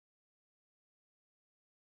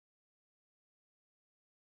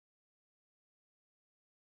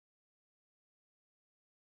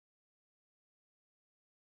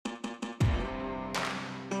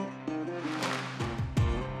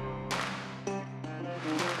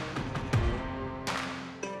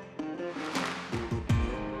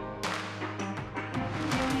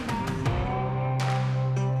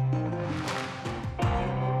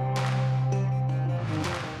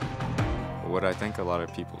What I think a lot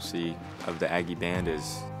of people see of the Aggie Band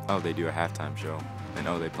is, oh, they do a halftime show, and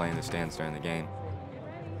oh, they play in the stands during the game.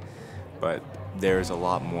 But there's a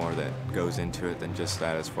lot more that goes into it than just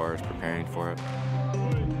that as far as preparing for it.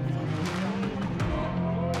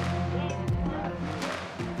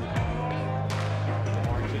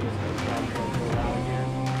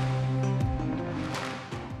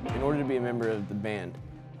 In order to be a member of the band,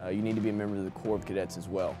 you need to be a member of the Corps of Cadets as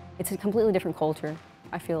well. It's a completely different culture,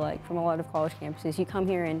 I feel like, from a lot of college campuses. You come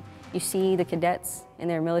here and you see the cadets in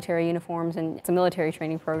their military uniforms, and it's a military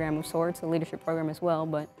training program of sorts, a leadership program as well,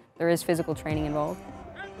 but there is physical training involved.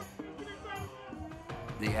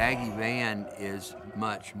 The Aggie Band is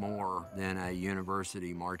much more than a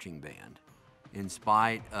university marching band. In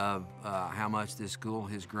spite of how much this school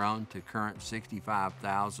has grown to current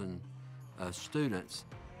 65,000 students,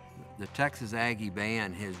 the Texas Aggie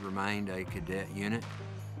Band has remained a cadet unit.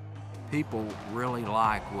 People really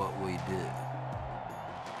like what we do.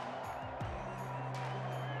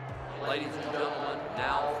 Ladies and gentlemen,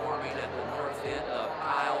 now forming at the north end of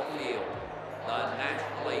Kyle Field, the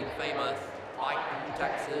nationally famous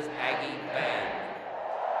Texas Aggie Band.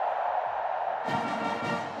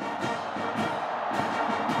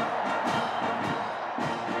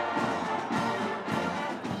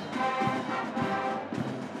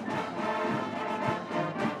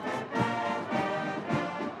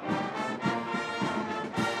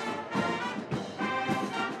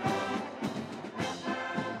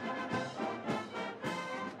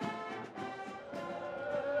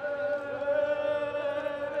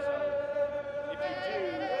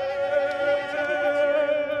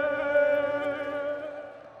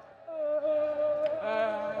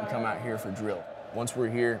 Come out here for drill. Once we're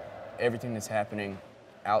here, everything that's happening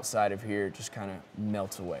outside of here just kind of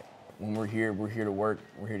melts away. When we're here to work,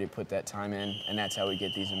 we're here to put that time in, and that's how we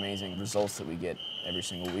get these amazing results that we get every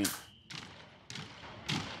single week.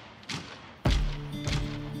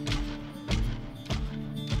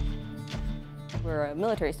 We're a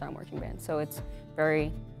military-style marching band, so it's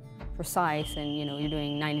very precise, and you're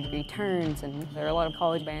doing 90-degree turns, and there are a lot of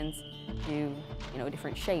college bands do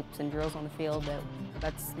different shapes and drills on the field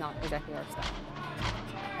that's not exactly our style.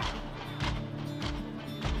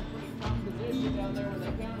 Position down there with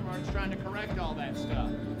the countermarch trying to correct all that stuff.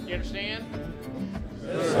 You understand?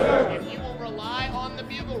 Yes, sir. If you will rely on the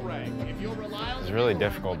bugle ring, It's really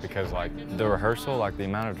difficult because the rehearsal, the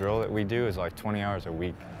amount of drill that we do is 20 hours a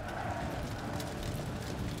week.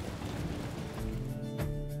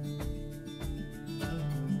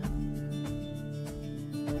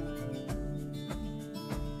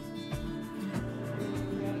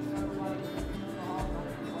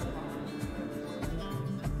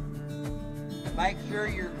 Make sure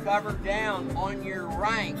you're covered down on your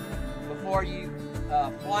rank before you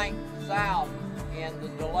flank south in the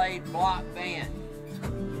delayed block band.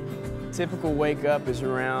 Typical wake up is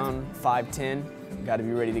around 5:10. Got to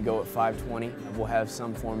be ready to go at 5:20. We'll have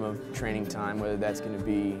some form of training time, whether that's going to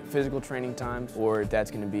be physical training time or that's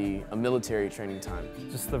going to be a military training time.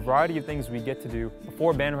 Just the variety of things we get to do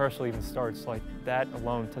before band rehearsal even starts, that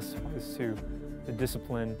alone testifies to the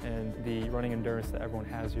discipline and the running endurance that everyone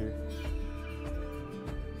has here.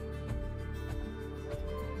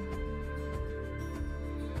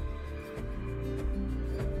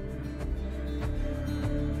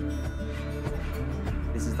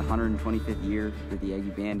 This is the 125th year that the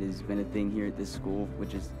Aggie Band has been a thing here at this school,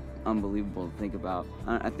 which is unbelievable to think about.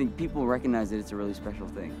 I think people recognize that it's a really special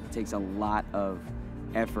thing. It takes a lot of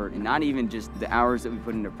effort, and not even just the hours that we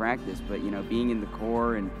put into practice, but being in the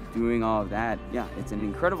Corps and doing all of that. Yeah, it's an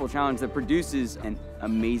incredible challenge that produces an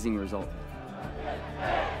amazing result.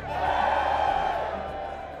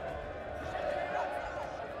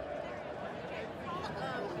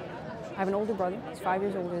 I have an older brother. He's 5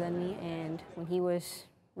 years older than me, and when he was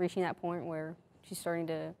reaching that point where he's starting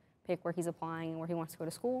to pick where he's applying and where he wants to go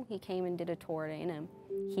to school, he came and did a tour at A&M.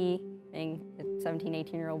 He, being a 17,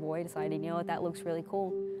 18-year-old boy, decided, that looks really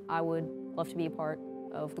cool. I would love to be a part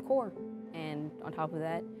of the Corps. And on top of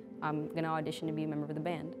that, I'm going to audition to be a member of the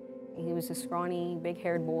band. He was a scrawny,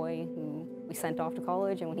 big-haired boy who we sent off to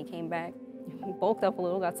college, and when he came back, he bulked up a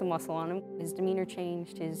little, got some muscle on him. His demeanor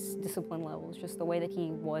changed, his discipline levels, just the way that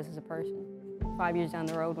he was as a person. 5 years down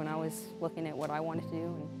the road, when I was looking at what I wanted to do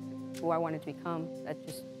and who I wanted to become, that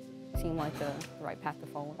just seemed like the right path to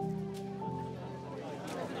follow.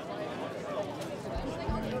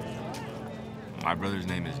 My brother's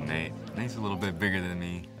name is Nate. Nate's a little bit bigger than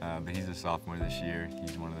me, but he's a sophomore this year.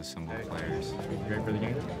 He's one of the symbol players. You ready for the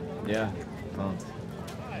game? Yeah, pumped.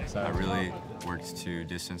 I really worked to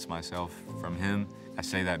distance myself from him. I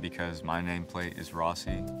say that because my nameplate is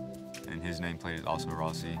Rossi, and his nameplate is also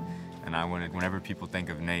Rossi. And whenever people think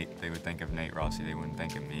of Nate, they would think of Nate Rossi, they wouldn't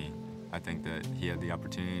think of me. I think that he had the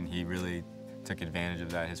opportunity and he really took advantage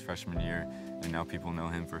of that his freshman year, and now people know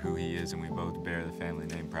him for who he is, and we both bear the family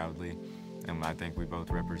name proudly, and I think we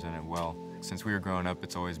both represent it well. Since we were growing up,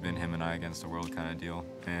 it's always been him and I against the world kind of deal,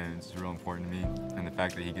 and it's real important to me. And the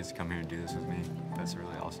fact that he gets to come here and do this with me, that's a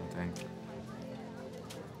really awesome thing.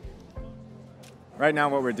 Right now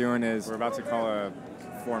what we're doing is we're about to call a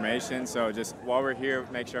formation, so just while we're here,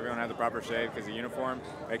 make sure everyone has the proper shade because the uniform,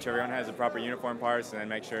 make sure everyone has the proper uniform parts, and then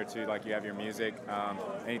make sure to, like, you have your music,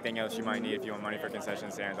 anything else you might need if you want money for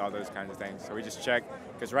concession stands, all those kinds of things. So we just check,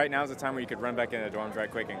 because right now is the time where you could run back into the dorms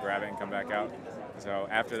right quick and grab it and come back out. So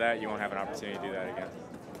after that, you won't have an opportunity to do that again.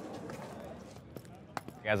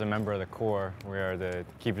 As a member of the Corps, we are the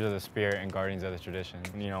keepers of the spirit and guardians of the tradition.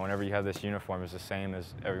 You know, whenever you have this uniform, it's the same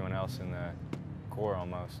as everyone else in the Corps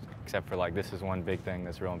almost, except for, like, this is one big thing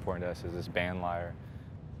that's real important to us is this band lyre.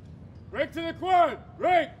 Break to the quad!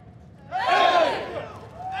 Break! Hey!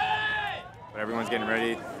 Hey! But everyone's getting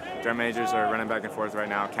ready. Drum majors are running back and forth right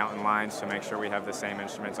now, counting lines to make sure we have the same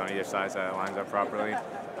instruments on either side so that it lines up properly.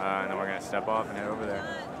 And then we're going to step off and head over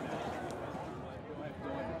there.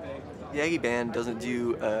 The Aggie Band doesn't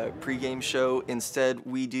do a pregame show. Instead,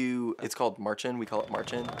 we do, it's called Marchin'. We call it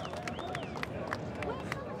Marchin'.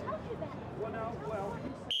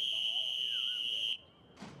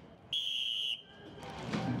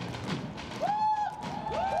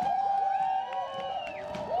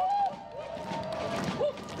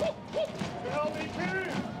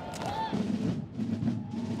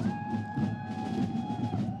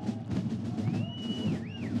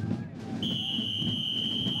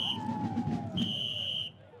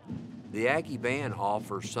 The Aggie Band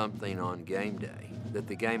offers something on game day that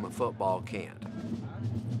the game of football can't.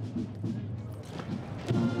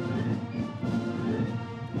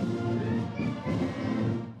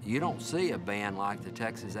 You don't see a band like the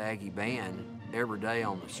Texas Aggie Band every day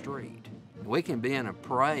on the street. We can be in a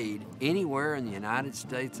parade anywhere in the United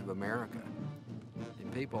States of America.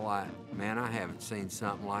 And people are like, man, I haven't seen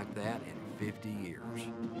something like that in 50 years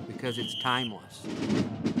because it's timeless.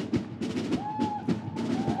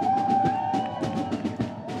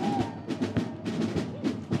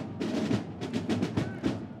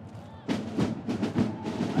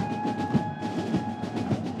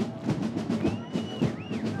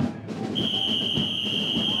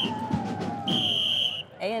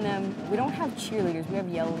 We don't have cheerleaders, we have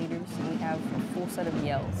yell leaders, and we have a full set of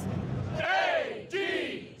yells.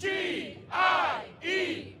 A-G-G-I-E-S!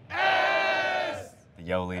 The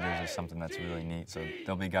yell leaders is something that's really neat. So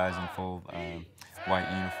there'll be guys in full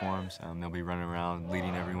white uniforms. They'll be running around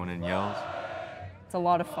leading everyone in yells. It's a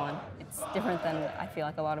lot of fun. It's different than, I feel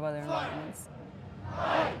like, a lot of other environments.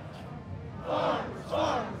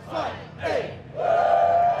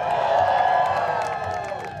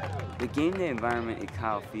 The game day environment at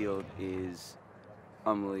Kyle Field is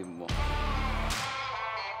unbelievable.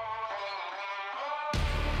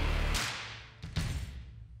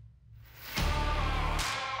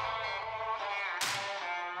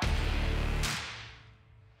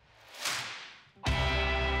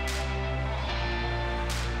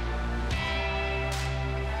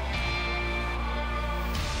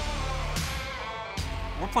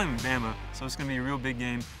 We're playing with Bama, so it's going to be a real big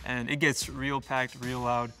game, and it gets real packed, real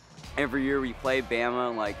loud. Every year we play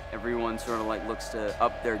Bama, like, everyone sort of, like, looks to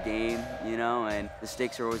up their game, you know, and the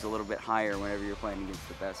stakes are always a little bit higher whenever you're playing against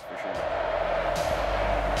the best, for sure.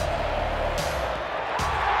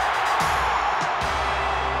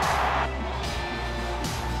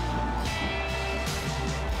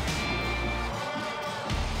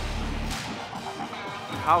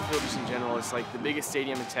 Kyle Field just in general is like the biggest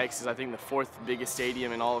stadium in Texas. I think the 4th biggest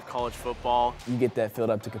stadium in all of college football. You get that filled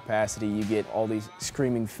up to capacity. You get all these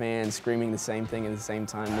screaming fans screaming the same thing at the same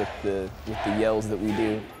time with the yells that we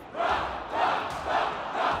do.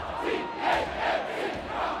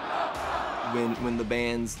 When the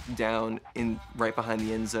band's down in right behind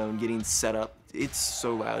the end zone getting set up, it's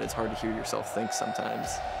so loud it's hard to hear yourself think sometimes.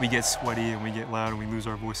 We get sweaty and we get loud and we lose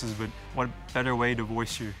our voices, but what better way to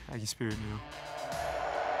voice your Aggie spirit, you know?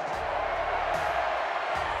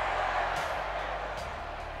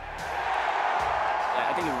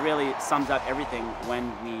 I think it really sums up everything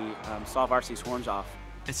when we saw Varsity's Horns Off.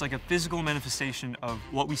 It's like a physical manifestation of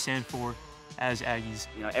what we stand for as Aggies.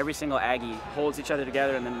 You know, every single Aggie holds each other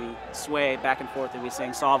together, and then we sway back and forth and we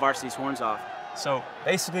sing "Saw Varsity's Horns Off." So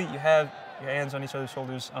basically, you have your hands on each other's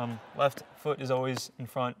shoulders. Left foot is always in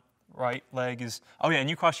front. Right leg is, oh yeah, and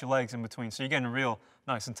you cross your legs in between, so you're getting real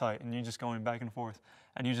nice and tight, and you're just going back and forth,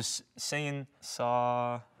 and you're just saying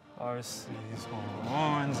 "Saw Varsity's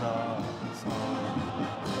Horns Off."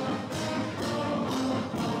 Saw.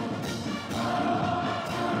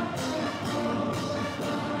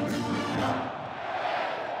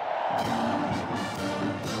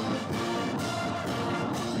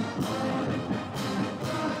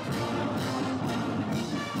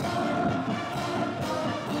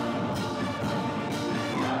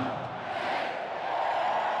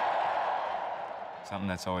 Something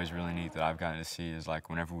that's always really neat that I've gotten to see is like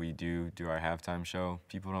whenever we do our halftime show,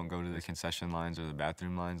 people don't go to the concession lines or the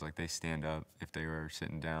bathroom lines, like they stand up if they were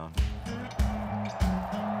sitting down.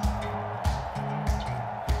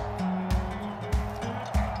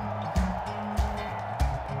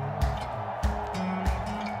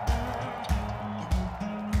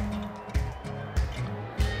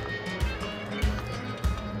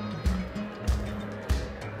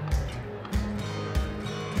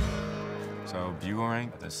 So bugle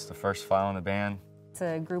rank, this is the first file in the band. It's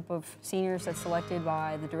a group of seniors that's selected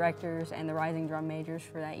by the directors and the rising drum majors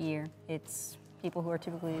for that year. It's people who are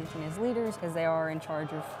typically seen as leaders because they are in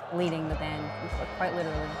charge of leading the band, quite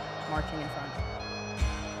literally marching in front.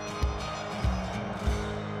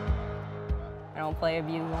 I don't play a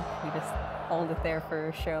bugle, we just hold it there for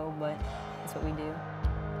a show, but that's what we do.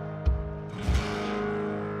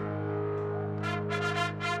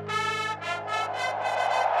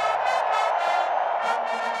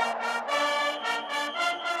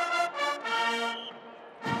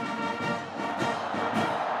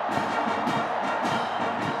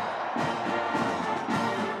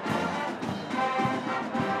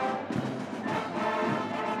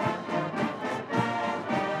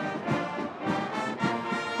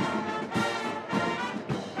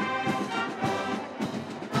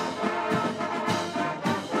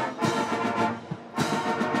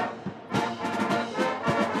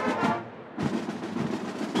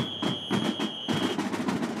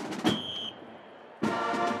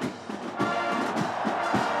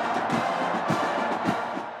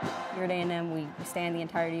 Here at A&M, we stand the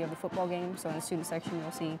entirety of the football game. So in the student section,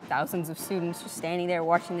 you'll see thousands of students just standing there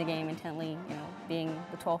watching the game intently, being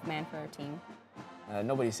the 12th man for our team.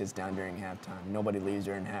 Nobody sits down during halftime. Nobody leaves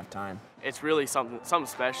during halftime. It's really something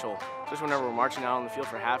special. Just whenever we're marching out on the field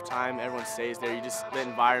for halftime, everyone stays there. The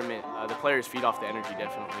environment, the players feed off the energy,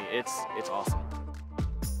 definitely. It's awesome.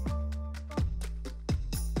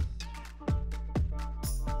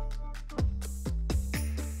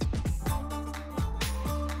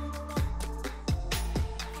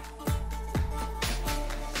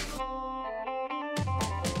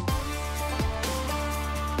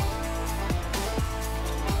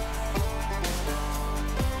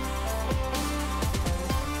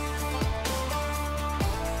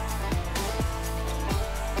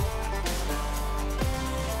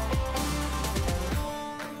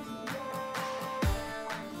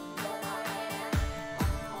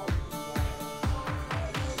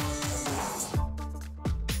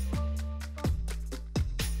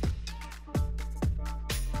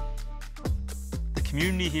 The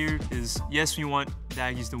community here is, yes, we want the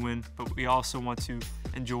Aggies to win, but we also want to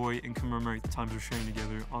enjoy and commemorate the times we're sharing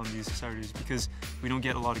together on these Saturdays because we don't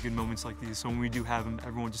get a lot of good moments like these. So when we do have them,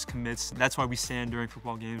 everyone just commits. That's why we stand during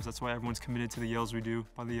football games. That's why everyone's committed to the yells we do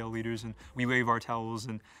by the yell leaders, and we wave our towels,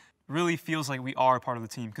 and it really feels like we are part of the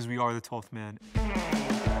team because we are the 12th man.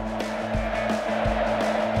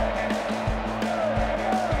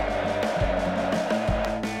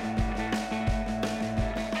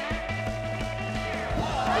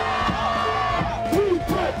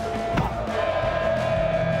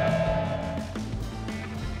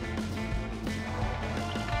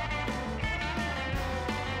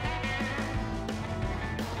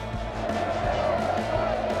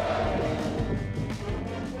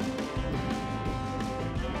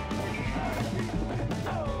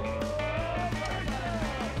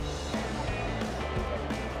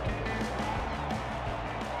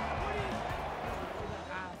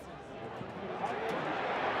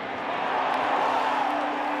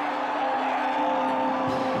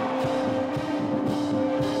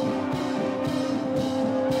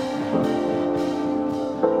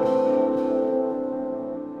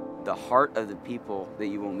 The heart of the people that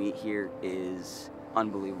you will meet here is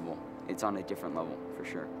unbelievable. It's on a different level, for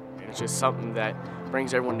sure. It's just something that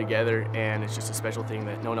brings everyone together, and it's just a special thing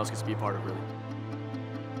that no one else gets to be a part of, really.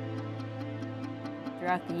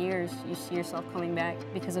 Throughout the years, you see yourself coming back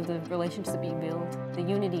because of the relationships that you build, the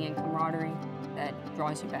unity and camaraderie that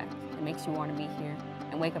draws you back. It makes you want to be here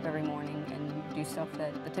and wake up every morning and do stuff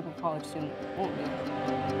that the typical college student won't do.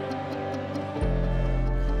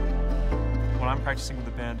 When I'm practicing with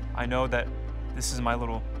the band, I know that this is my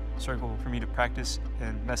little circle for me to practice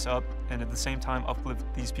and mess up, and at the same time uplift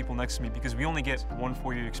these people next to me, because we only get 1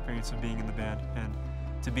 4-year experience of being in the band, and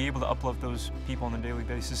to be able to uplift those people on a daily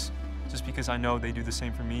basis, just because I know they do the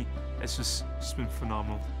same for me, it's just been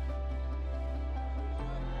phenomenal.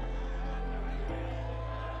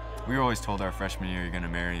 We were always told our freshman year you're gonna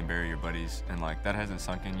marry and bury your buddies, and like that hasn't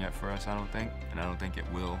sunk in yet for us, I don't think, and I don't think it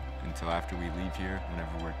will until after we leave here,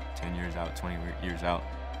 whenever we're 10 years out, 20 years out.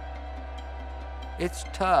 It's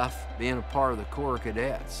tough being a part of the Corps of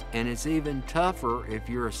Cadets, and it's even tougher if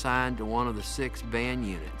you're assigned to one of the 6 band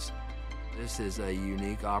units. This is a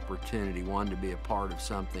unique opportunity, one to be a part of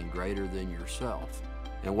something greater than yourself.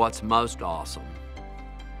 And what's most awesome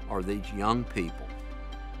are these young people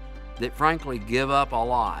that frankly give up a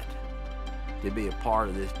lot to be a part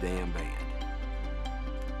of this damn band.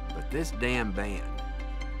 But this damn band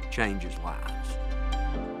changes lives.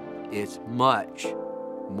 It's much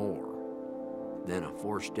more than a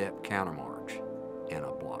 4-step countermarch and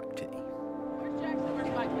a block tune.